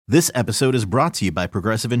This episode is brought to you by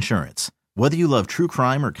Progressive Insurance. Whether you love true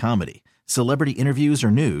crime or comedy, celebrity interviews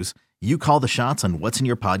or news, you call the shots on what's in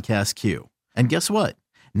your podcast queue. And guess what?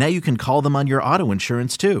 Now you can call them on your auto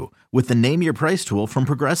insurance too with the Name Your Price tool from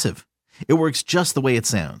Progressive. It works just the way it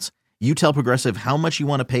sounds. You tell Progressive how much you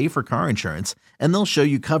want to pay for car insurance, and they'll show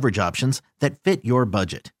you coverage options that fit your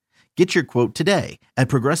budget. Get your quote today at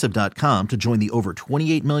Progressive.com to join the over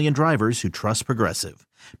 28 million drivers who trust Progressive.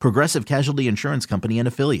 Progressive Casualty Insurance Company and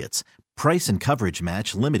Affiliates. Price and coverage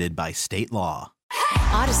match limited by state law.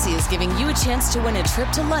 Odyssey is giving you a chance to win a trip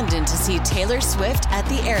to London to see Taylor Swift at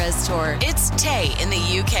the Eras Tour. It's Tay in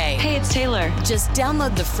the UK. Hey, it's Taylor. Just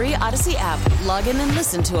download the free Odyssey app, log in and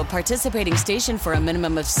listen to a participating station for a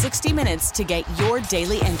minimum of 60 minutes to get your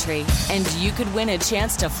daily entry. And you could win a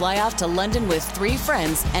chance to fly off to London with 3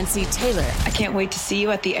 friends and see Taylor. I can't wait to see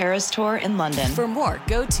you at the Eras Tour in London. For more,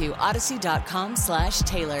 go to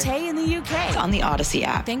odyssey.com/Taylor. Tay in the UK. It's on the Odyssey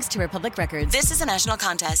app. Thanks to Republic Records. This is a national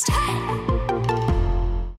contest.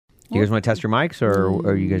 You guys want to test your mics, or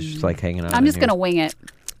are you guys just like hanging out? I'm just going to wing it.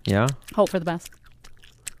 Yeah? Hope for the best.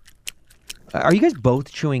 Are you guys both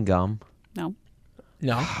chewing gum? No.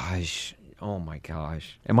 No. Gosh. Oh my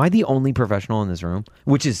gosh. Am I the only professional in this room?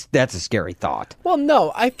 That's a scary thought. Well,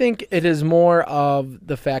 no. I think it is more of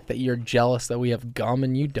the fact that you're jealous that we have gum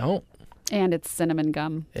and you don't. And it's cinnamon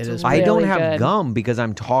gum. It is. I don't have good. gum because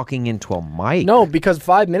I'm talking into a mic. No, because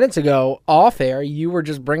 5 minutes ago, off air, you were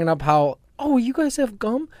just bringing up how, oh, you guys have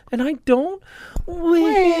gum and I don't?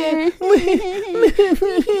 Why can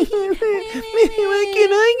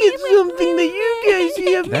I get something that you guys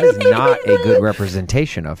have? That is not a good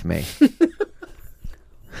representation of me.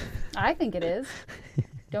 I think it is.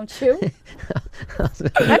 Don't you? I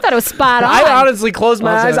thought it was spot on. I honestly closed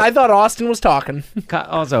my eyes. I thought Austin was talking.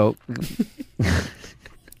 Also,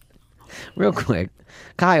 real quick,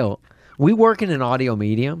 Kyle, we work in an audio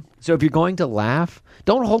medium, so if you're going to laugh,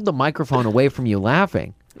 don't hold the microphone away from you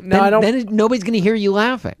laughing. No, then, I don't. Then nobody's going to hear you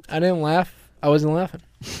laughing. I didn't laugh. I wasn't laughing.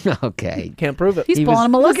 Okay. Can't prove it. He's He pulling was- a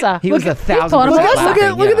Melissa. He was 1,000% pulling a Melissa.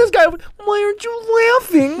 laughing. Look at this guy. Why aren't you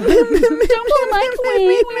laughing? Don't pull my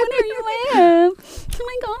queen. When are you laugh? Oh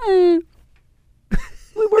my God.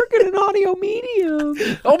 We work in an audio medium.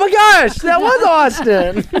 Oh my gosh, that was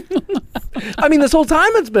Austin. I mean, this whole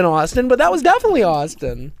time it's been Austin, but that was definitely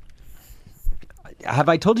Austin. Have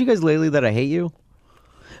I told you guys lately that I hate you?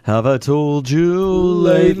 Have I told you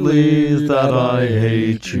lately that I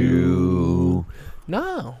hate you?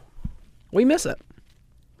 No, we miss it.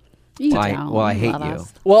 You Why- don't well, I hate love you.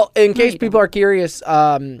 us. Well, in case you people are curious,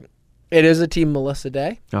 it is a Team Melissa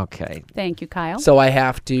day, Okay. Thank you, Kyle. so I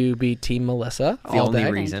have to be Team Melissa The all only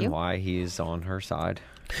day. reason you. why he's on her side.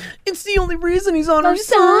 It's the only reason he's on On her your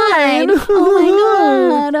side. side. Oh my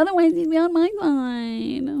God. Otherwise, he'd be on my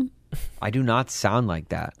side. I do not sound like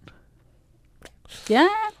that. Yeah,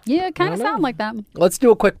 kind don't of know. sound like that. Let's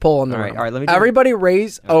do a quick poll on the All right, room. all right, let me do- Everybody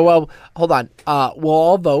raise. Oh well, hold on. We'll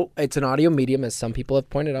all vote. It's an audio medium, as some people have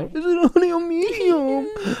pointed out. It's an audio medium.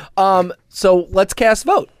 So let's cast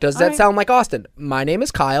vote. Does that sound like Austin? My name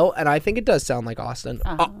is Kyle, and I think it does sound like Austin.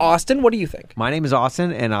 Austin, what do you think? My name is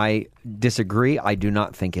Austin, and I disagree. I do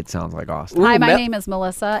not think it sounds like Austin. Hi, Ooh, my Mel- name is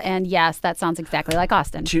Melissa, and yes, that sounds exactly like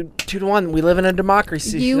Austin. 2-1. We live in a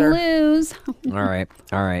democracy. You sir. lose. All right.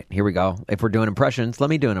 Here we go. If we're doing impressions, let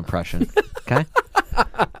me do an impression. Okay.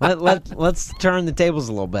 Let's turn the tables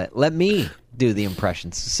a little bit. Let me do the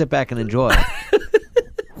impressions. Sit back and enjoy.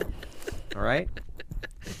 All right.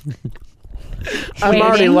 I'm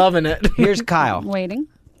already Waiting. loving it. Here's Kyle. Waiting.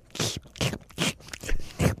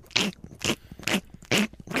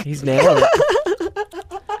 He's nailed it.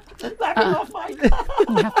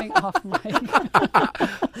 Laughing off mic.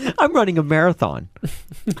 I'm running a marathon.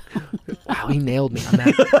 Wow, he nailed me on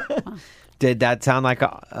that. Did that sound like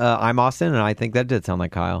I'm Austin? And I think that did sound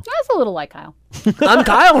like Kyle. That's a little like Kyle. I'm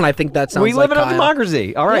Kyle, and I think that sounds We like live in a Kyle.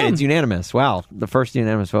 democracy. All right, it's unanimous. Wow, the first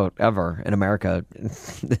unanimous vote ever in America,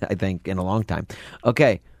 I think, in a long time.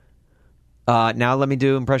 Okay, now let me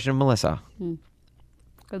do impression of Melissa.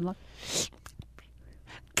 Good luck.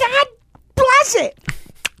 God bless it.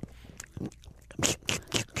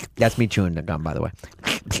 That's me chewing the gum, by the way.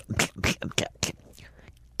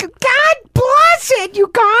 God bless it, you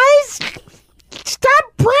guys. Stop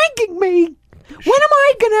pranking me. When am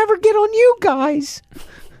I going to ever get on you guys?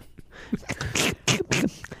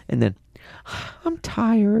 And then, I'm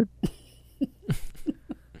tired.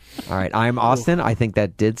 All right, I'm Austin. I think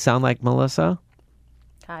that did sound like Melissa.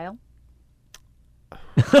 Kyle.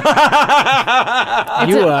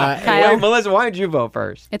 You, Kyle. Wait, Melissa, why did you vote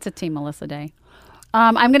first? It's a Team Melissa day.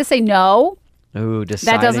 I'm going to say no, Ooh,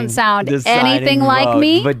 That doesn't sound deciding anything like vote.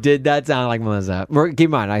 me. But did that sound like Melissa? Keep in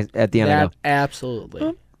mind, at the end I That go,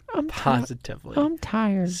 absolutely, positively, I'm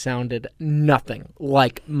tired. sounded nothing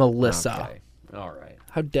like Melissa. Okay. All right.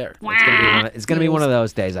 How dare? It's gonna be one of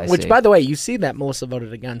those days. Which, by the way, you see that Melissa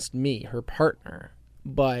voted against me, her partner,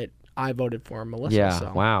 but I voted for Melissa. yeah.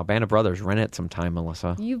 So. Wow. Band of Brothers, rent it sometime,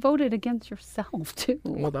 Melissa. You voted against yourself too.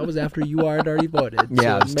 Well, that was after you had already voted.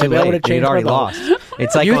 Yeah, so it's too maybe I would late. have changed You'd already my vote. lost.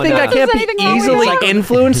 It's like You on, think I can't be anything wrong with easily that?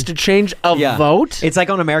 influenced to change a vote? It's like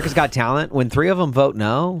on America's Got Talent. When 3 of them vote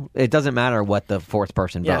no, it doesn't matter what the 4th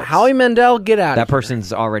person Yeah, votes. Howie Mandel, get out. that of here.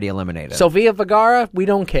 person's already eliminated. Sofia Vergara, we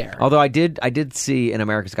don't care. Although I did see in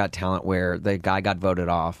America's Got Talent where the guy got voted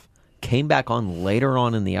off, came back on later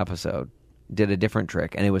on in the episode, did a different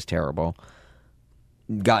trick, and it was terrible.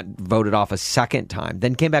 Got voted off a second time,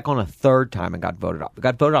 then came back on a third time and got voted off.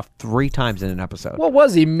 Got voted off 3 times in an episode. What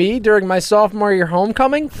was he? Me during my sophomore year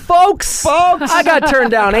homecoming, folks. I got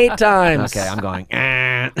turned down 8 times. Okay, I'm going.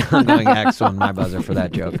 I'm going X on my buzzer for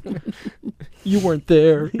that joke. You weren't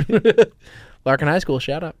there. Larkin High School,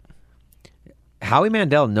 shout out. Howie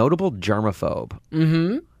Mandel, notable germaphobe.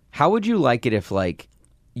 Mm-hmm. How would you like it if, like,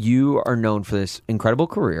 you are known for this incredible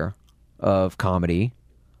career of comedy,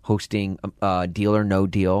 hosting Deal or No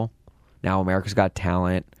Deal, now America's Got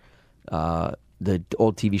Talent, the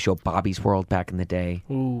old TV show Bobby's World back in the day.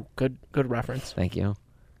 Ooh, good reference. Thank you.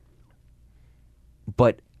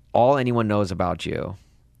 But all anyone knows about you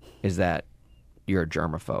is that you're a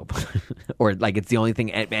germaphobe. Or, like, it's the only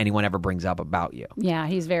thing anyone ever brings up about you. Yeah,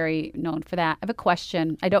 he's very known for that. I have a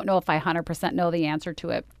question. I don't know if I 100% know the answer to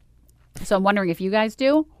it. So I'm wondering if you guys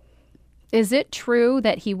do. Is it true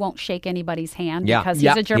that he won't shake anybody's hand Yeah. because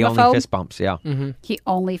Yeah. he's a He germaphobe? only fist bumps, yeah. He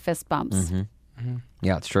only fist bumps.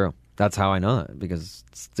 Yeah, it's true. That's how I know it, because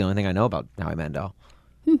it's the only thing I know about Howie Mandel.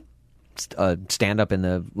 Stand-up in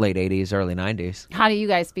the late 80s, early 90s. How do you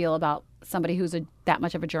guys feel about somebody who's that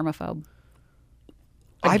much of a germaphobe?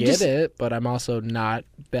 I I'm get just- it, but I'm also not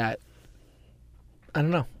that. I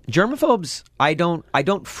don't know. Germaphobes, I don't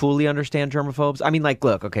fully understand germaphobes. I mean, like,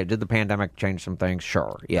 look, okay, did the pandemic change some things?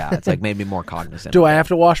 Sure. Yeah, it's like made me more cognizant. Do I have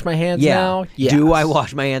to wash my hands yeah. now? Yes. Do I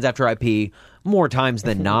wash my hands after I pee? More times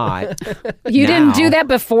than not. You didn't Now. do that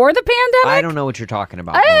before the pandemic? I don't know what you're talking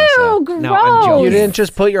about. Oh, Melissa. No, I'm gross. joking. You didn't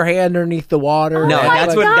just put your hand underneath the water? No, my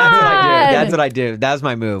that's what I God. do. That's what I do. That's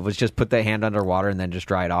my move. Was just put the hand under water and then just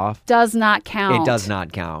dry it off. Does not count. It does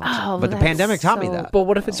not count. Oh, but the that's pandemic taught me so- that. But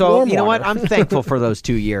what if it's so warm you know what? water? I'm thankful for those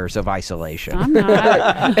 2 years of isolation. I'm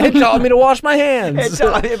not. It taught me to wash my hands.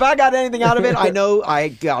 If I got anything out of it, I know I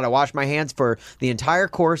gotta wash my hands for the entire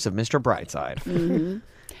course of Mr. Brightside.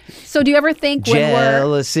 So do you ever think when we're...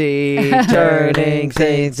 Jealousy turning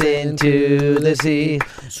things into the sea,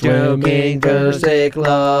 swimming through sick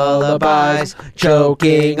lullabies,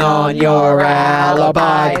 choking on your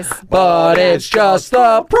alibis. But it's just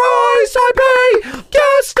the price I pay.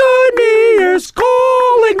 Destiny is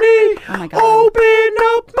calling me. Oh my God. Open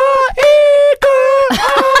up my eager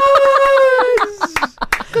eyes.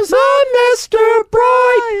 'Cause I'm Mr.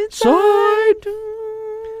 Brightside.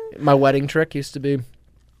 My wedding trick used to be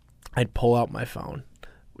I'd pull out my phone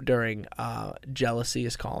during Jealousy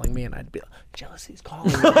is Calling Me, and I'd be like, Jealousy is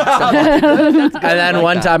calling me. And then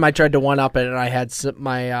one time I tried to one-up it, and I had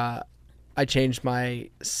I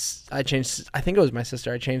think it was my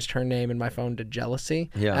sister. I changed her name in my phone to Jealousy.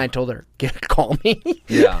 Yeah. And I told her, call me.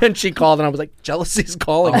 Yeah. And she called, and I was like, Jealousy's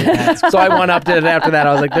calling me. So I one-upped it, and after that,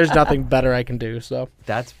 I was like, there's nothing better I can do. So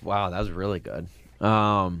Wow, that was really good.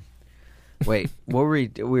 Wait, what were we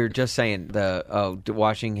were just saying the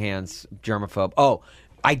washing hands germaphobe. Oh,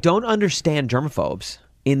 I don't understand germaphobes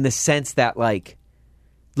in the sense that, like,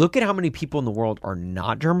 look at how many people in the world are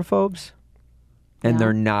not germaphobes, and Yeah.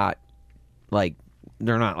 they're not like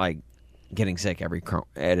getting sick at every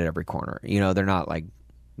corner. You know, they're not like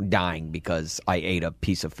dying because I ate a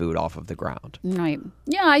piece of food off of the ground. Right.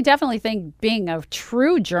 Yeah, I definitely think being a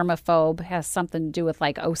true germaphobe has something to do with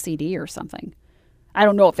like OCD or something. I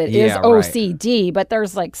don't know if it is Yeah, right. OCD, but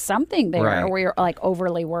there's like something there Right. where you're like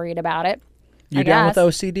overly worried about it. you I down guess.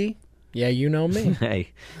 with OCD? Yeah, you know me.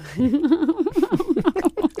 Hey,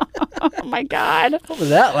 Oh my God. What was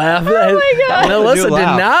that laugh? Oh my God. Melissa did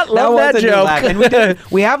not love that was a new joke. laugh. And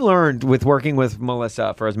we have learned with working with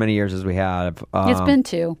Melissa for as many years as we have. It's been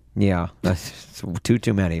 2. Yeah, that's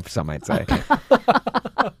too many, some might say.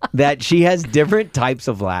 That she has different types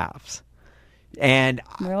of laughs. And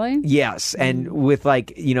Really? yes, and with,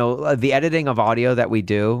 like, you know, the editing of audio that we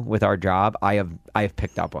do with our job, I have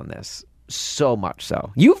picked up on this so much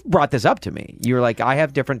so. You've brought this up to me. You're like, I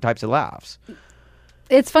have different types of laughs.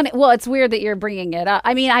 It's funny. Well, it's weird that you're bringing it up.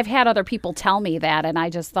 I mean, I've had other people tell me that, and I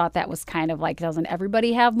just thought that was kind of like, doesn't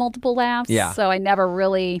everybody have multiple laughs? Yeah. So I never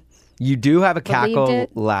really. You do have a Believed cackle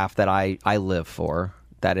it. laugh that I live for.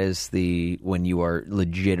 That is when you are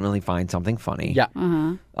legitimately find something funny. Yeah.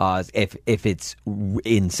 If it's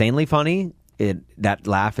insanely funny, that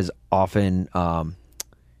laugh is often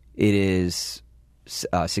it is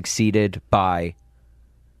succeeded by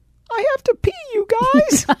I have to pee, you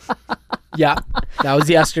guys. Yeah. That was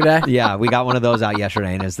yesterday. Yeah, we got one of those out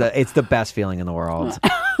yesterday, and it's the best feeling in the world.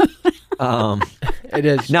 It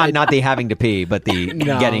is. Not the having to pee, but the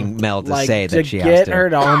No, getting Mel to like, say that she has get to. her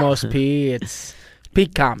to almost pee. It's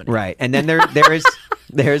peak comedy. Right, and then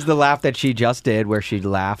there's the laugh that she just did, where she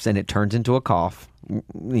laughs and it turns into a cough.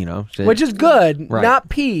 You know, Which is good. Right. Not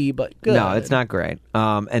pee, but good. no, it's not great.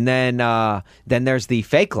 And then there's the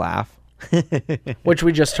fake laugh. Which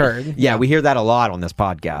we just heard. Yeah, we hear that a lot on this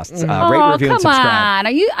podcast. Rate, Oh, review, and come subscribe. on!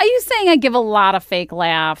 Are you saying I give a lot of fake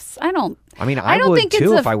laughs? I don't. I mean, I I don't would think it's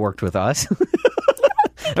too a- if I worked with us.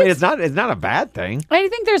 I mean, it's not a bad thing. I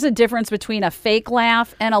think there's a difference between a fake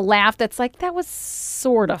laugh and a laugh that's like, that was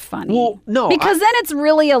sort of funny. Well, no, Because then it's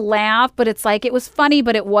really a laugh, but it's like, it was funny,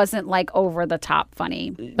 but it wasn't like over the top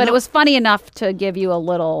funny. But it was funny enough to give you a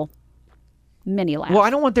little mini laugh. Well,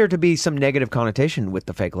 I don't want there to be some negative connotation with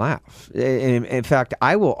the fake laugh. In fact,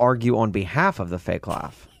 I will argue on behalf of the fake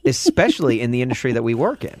laugh, especially in the industry that we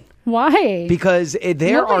work in. Why? Because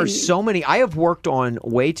there are Why? so many. I have worked on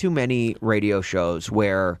way too many radio shows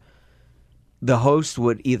where the host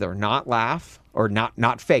would either not laugh or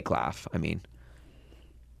not fake laugh. I mean,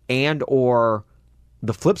 and or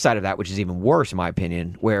the flip side of that, which is even worse in my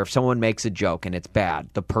opinion, where if someone makes a joke and it's bad,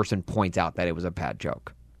 the person points out that it was a bad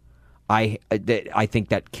joke. I think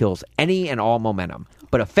that kills any and all momentum.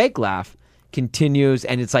 But a fake laugh continues,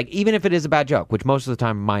 and it's like, even if it is a bad joke, which most of the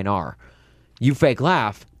time mine are, you fake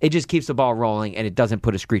laugh, it just keeps the ball rolling, and it doesn't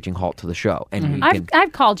put a screeching halt to the show. And we can,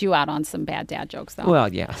 I've called you out on some bad dad jokes, though.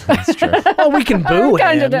 well, yeah, that's true. Well, we can boo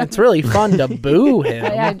Kinda him. do. It's really fun to boo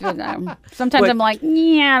him. Sometimes But- I'm like,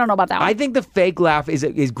 yeah, I don't know about that one. I think the fake laugh is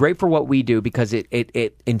great for what we do because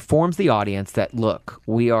it informs the audience that, look,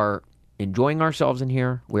 we are enjoying ourselves in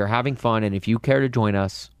here, we are having fun, and if you care to join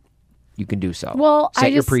us, you can do so. Well,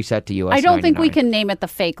 set your preset to US I don't think we 99. can name it the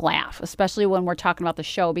fake laugh, especially when we're talking about the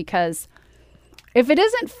show, because if it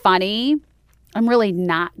isn't funny, I'm really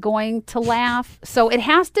not going to laugh. So it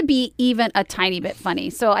has to be even a tiny bit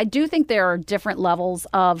funny. So I do think there are different levels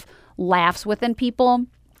of laughs within people.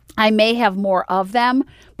 I may have more of them,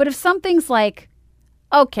 but if something's like,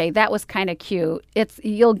 okay, that was kind of cute,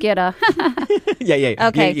 you'll get a yeah.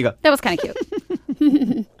 okay, You go. that was kind of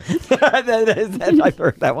cute. I've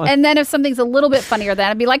heard that one. And then if something's a little bit funnier, then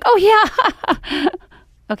I'd be like, oh yeah,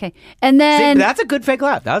 okay. And See, then that's a good fake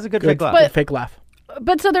laugh. That was a good fake laugh. Good fake laugh.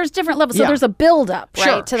 But so there's different levels. So Yeah. there's a build up, right,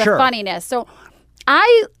 Sure, to the sure. funniness. So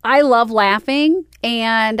I love laughing,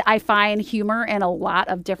 and I find humor in a lot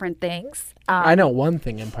of different things. I know one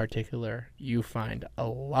thing in particular you find a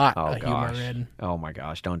lot Oh of gosh! humor in. Oh my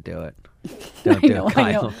gosh! Don't do it! Don't do it,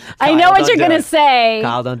 Kyle. I know Kyle, what don't you're do gonna it. say.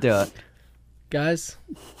 Kyle, don't do it. Guys,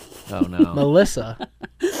 Oh no! Melissa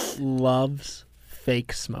loves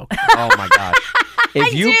fake smoke. Oh my gosh!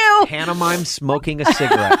 If you do. pantomime smoking a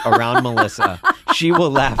cigarette around Melissa, she will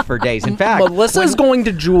laugh for days. In fact, Melissa's going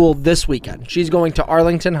to Jewel this weekend. She's going to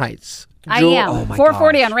Arlington Heights. I Jewel- am. Oh my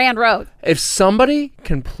 440 gosh. on Rand Road. If somebody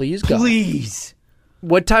can please go. please.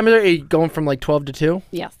 What time are you going from like 12 to 2?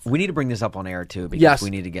 Yes. We need to bring this up on air too because Yes.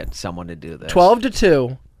 we need to get someone to do this. 12 to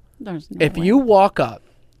 2. There's no If way. you walk up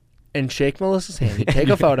and shake Melissa's hand, you take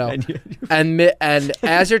a photo, and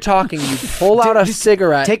as you're talking, you pull out a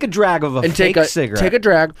cigarette Take a drag of a and fake take a cigarette. take a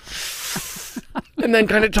drag, and then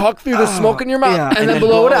kind of talk through the smoke in your mouth, Yeah, and then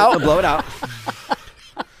blow it out, Blow it out.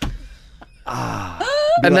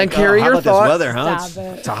 and then carry how your about thoughts. this weather, huh? Stop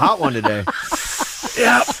it. It's a hot one today.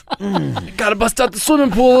 Yep. Gotta bust out the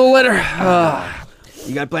swimming pool a little later.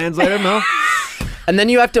 You got plans later, Mel? And then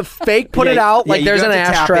you have to fake put it out like you there's do an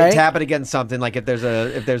have to ashtray. Tap it against something, like if there's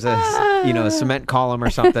a you know, a cement column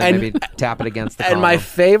or something. And- maybe tap it against the And column. my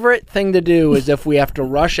favorite thing to do is if we have to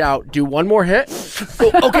rush out, do one more hit.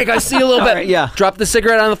 Go, okay, guys, see you a little bit. right, yeah. Drop the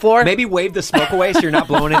cigarette on the floor. Maybe wave the smoke away so you're not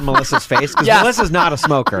blowing it in Melissa's face because Yes. Melissa's not a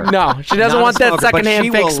smoker. No, she doesn't Not a want that smoker, secondhand but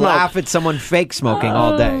she fake will smoke. laugh at someone fake smoking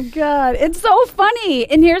all Oh day. God, it's so funny.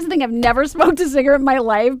 And here's the thing: I've never smoked a cigarette in my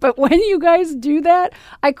life, but when you guys do that,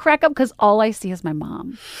 I crack up because all I see is my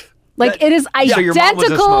mom. Like it is So your mom was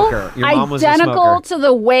a identical, smoker. Your mom was a identical smoker. to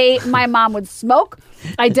the way my mom would smoke,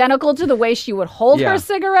 identical to the way she would hold Yeah. her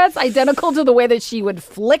cigarettes, identical to the way that she would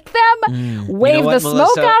flick them, wave You know the what, smoke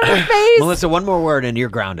Melissa? out of her face. Melissa, one more word and you're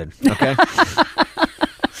grounded. Okay.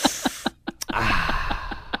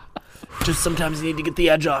 Just sometimes you need to get the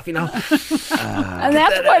edge off, you know? And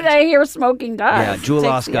that's what I hear smoking does. Yeah, Jewel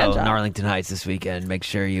Takes the edge Osco in off. Arlington Heights this weekend. Make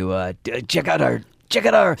sure you check out our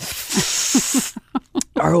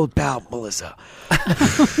our old pal Melissa.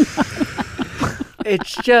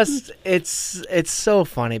 It's just, it's so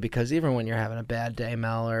funny because even when you're having a bad day,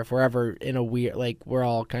 Mel, or if we're ever in a weird, like, we're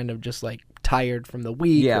all kind of just, like, tired from the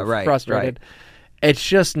week Yeah, or right, frustrated. It's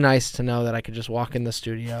just nice to know that I could just walk in the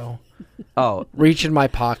studio, Oh, reach in my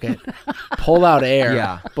pocket, pull out air,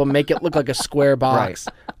 Yeah. but make it look like a square box,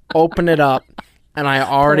 open it up, and I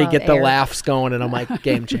already out get the air. laughs going, and I'm like,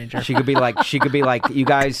 game changer. she could be like, you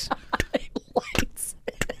guys.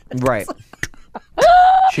 Right.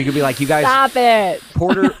 She could be like, you guys. Stop it.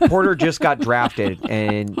 Porter just got drafted,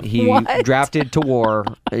 and he What? drafted to war.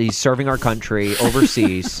 He's serving our country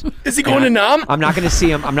overseas. Is he going to Nam? I'm not going to see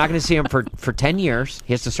him. I'm not going to see him for 10 years.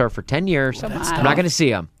 He has to serve for 10 years. I'm not going to see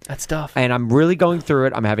him. That's tough. And I'm really going through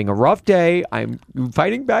it. I'm having a rough day. I'm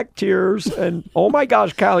fighting back tears. And oh my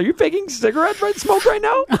gosh, Kyle, are you faking cigarette smoke right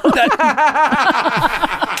now?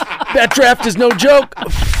 That draft is no joke.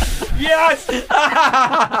 Yes.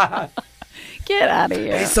 Get out of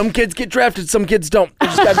here. Some kids get drafted, some kids don't. They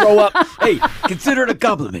just got to grow up. Hey, consider it a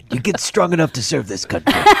compliment. You get strong enough to serve this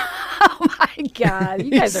country. My God,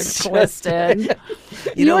 you guys are twisted.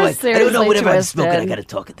 You know are what? I don't know. seriously Whenever I'm twisted. smoking, I gotta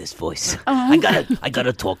talk in this voice. I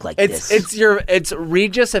gotta talk like this. It's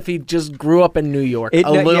Regis if he just grew up in New York a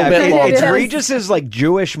little yeah, bit longer. It's Regis's like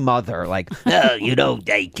Jewish mother. Like, You know,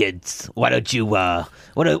 hey kids, why don't you why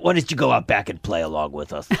don't you go out back and play along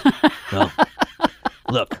with us? No?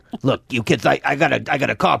 Look, you kids, I gotta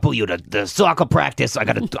carpool you to the soccer practice. I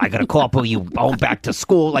gotta carpool you home back to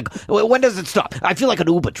school. Like, when does it stop? I feel like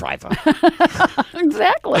an Uber driver.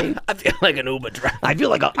 Exactly. I feel like an Uber driver. I feel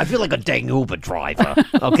like a dang Uber driver.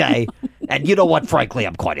 Okay, and you know what? Frankly,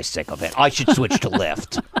 I'm quite sick of it. I should switch to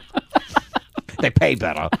Lyft. They pay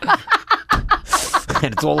better.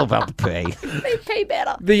 And it's all about the pay. They pay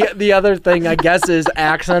better. The other thing, I guess, is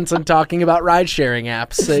accents and talking about ride-sharing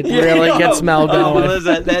apps. It really gets Mel going.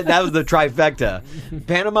 that was the trifecta: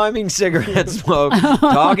 pantomiming cigarette smoke,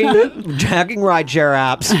 jacking rideshare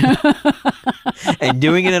apps, and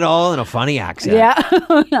doing it all in a funny accent. Yeah.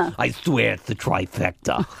 I swear it's the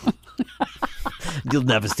trifecta. You'll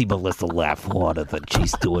never see Melissa laugh harder than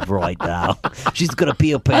she's doing right now. She's gonna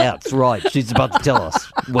pee her pants. Right. She's about to tell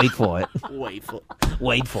us. Wait for it.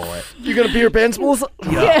 Wait for it. You gonna pee your pants, Melissa?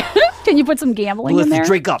 Yeah. Can you put some gambling in Melissa,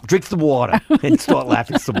 there? drink the water, and start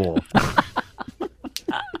laughing some more.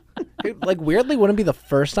 Like, weirdly, wouldn't be the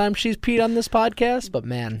first time she's peed on this podcast, but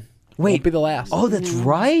man, won't be the last. Oh, that's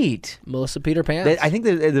right. Melissa Peter Pants. I think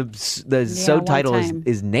the subtitle one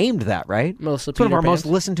is named that, right? Melissa It's one of Peter our most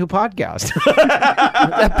Pants. listened to podcasts.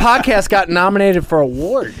 That podcast got nominated for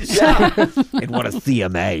awards. It won a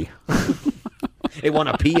CMA. It won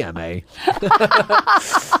a PMA.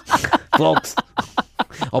 Folks,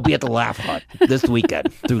 I'll be at the Laugh Hut this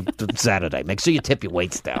weekend through Saturday. Make sure you tip your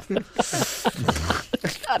wait staff.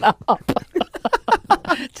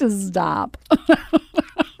 Just stop.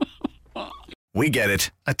 We get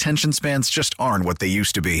it. Attention spans just aren't what they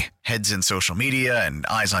used to be. Heads in social media and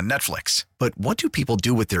eyes on Netflix. But what do people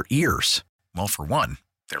do with their ears? Well, for one,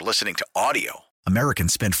 they're listening to audio.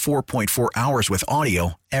 Americans spend 4.4 hours with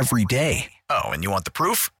audio every day. Oh, and you want the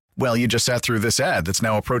proof? Well, you just sat through this ad that's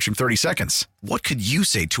now approaching 30 seconds. What could you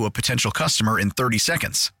say to a potential customer in 30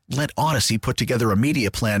 seconds? Let Odyssey put together a media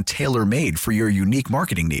plan tailor-made for your unique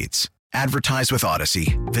marketing needs. Advertise with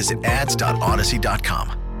Odyssey. Visit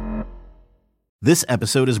ads.odyssey.com. This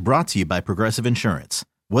episode is brought to you by Progressive Insurance.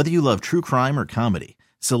 Whether you love true crime or comedy,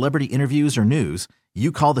 celebrity interviews or news,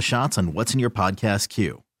 you call the shots on what's in your podcast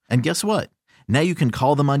queue. And guess what? Now you can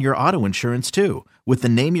call them on your auto insurance too with the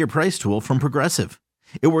Name Your Price tool from Progressive.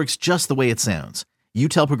 It works just the way it sounds. You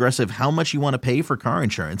tell Progressive how much you want to pay for car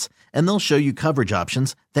insurance, and they'll show you coverage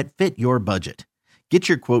options that fit your budget. Get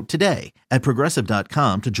your quote today at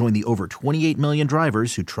Progressive.com to join the over 28 million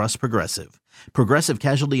drivers who trust Progressive. Progressive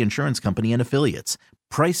Casualty Insurance Company and Affiliates.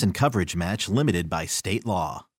 Price and coverage match limited by state law.